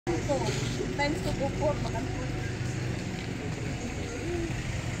Times to bukod, makan po.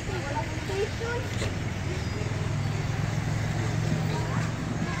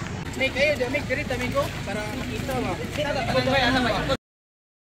 Make kayo, make diri amigo para makita mo.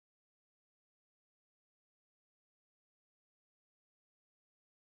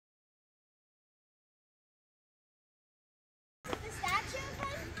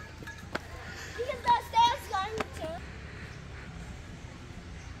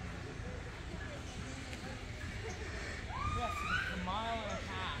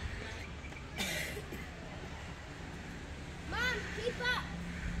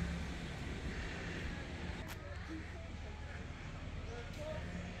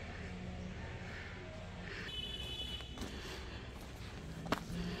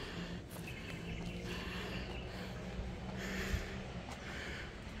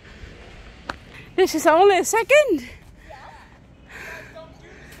 This is only a second.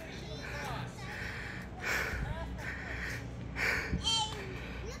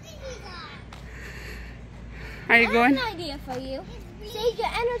 Are you going? I have an idea for you. Save your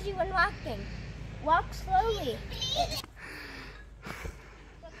energy when walking. Walk slowly.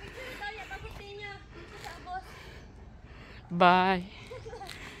 Bye.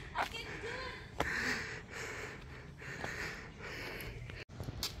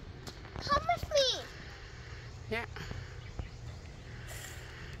 Come with me. Yeah.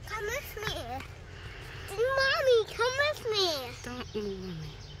 Come with me. Mommy, come with me. Don't move me.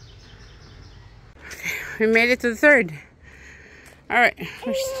 Okay, we made it to the third. All right. And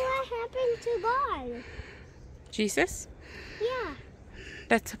what happened to God? Jesus? Yeah.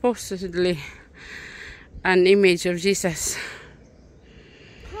 That's supposedly an image of Jesus.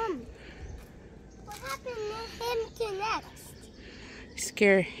 Come. What happened to him to next?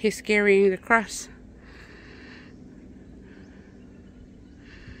 He's carrying the cross.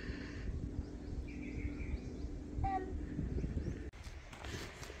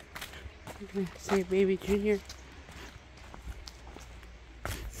 Say baby Junior.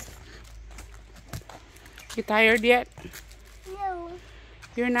 You tired yet? No.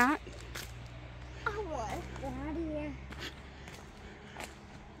 You're not? I want Daddy.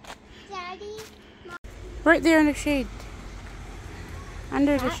 Daddy. Right there in the shade.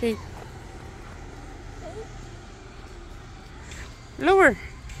 Under the shade. Lower.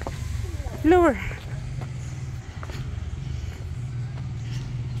 Lower.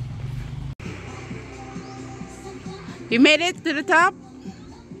 You made it to the top?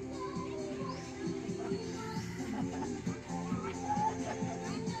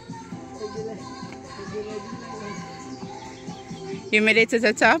 You made it to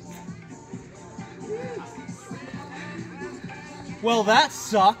the top? Well, that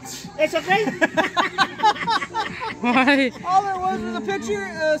sucked. It's okay. Why? All there was a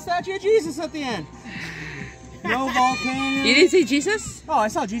picture, statue of Jesus at the end. No volcano. You didn't see Jesus? Oh, I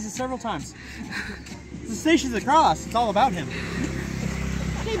saw Jesus several times. The station's across. It's all about him.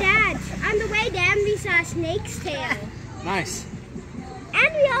 Hey, Dad. On the way down, we saw a snake's tail. Nice.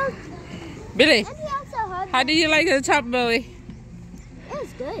 And Billy, we also heard. how do you like the top, Billy? It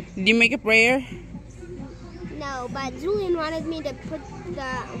was good. Did you make a prayer? No, but Julian wanted me to put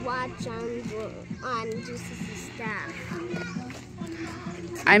the watch on Jesus' staff.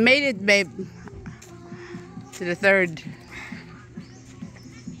 I made it, babe. To the third.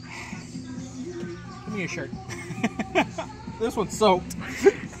 Give me your shirt. This one's soaked.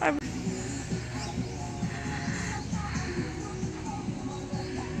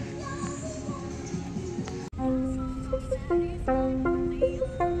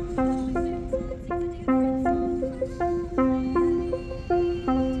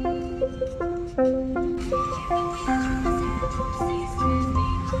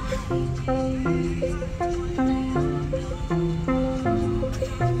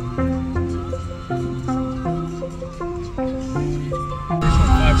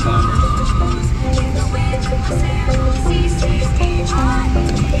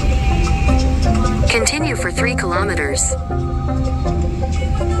 Continue for 3 kilometers.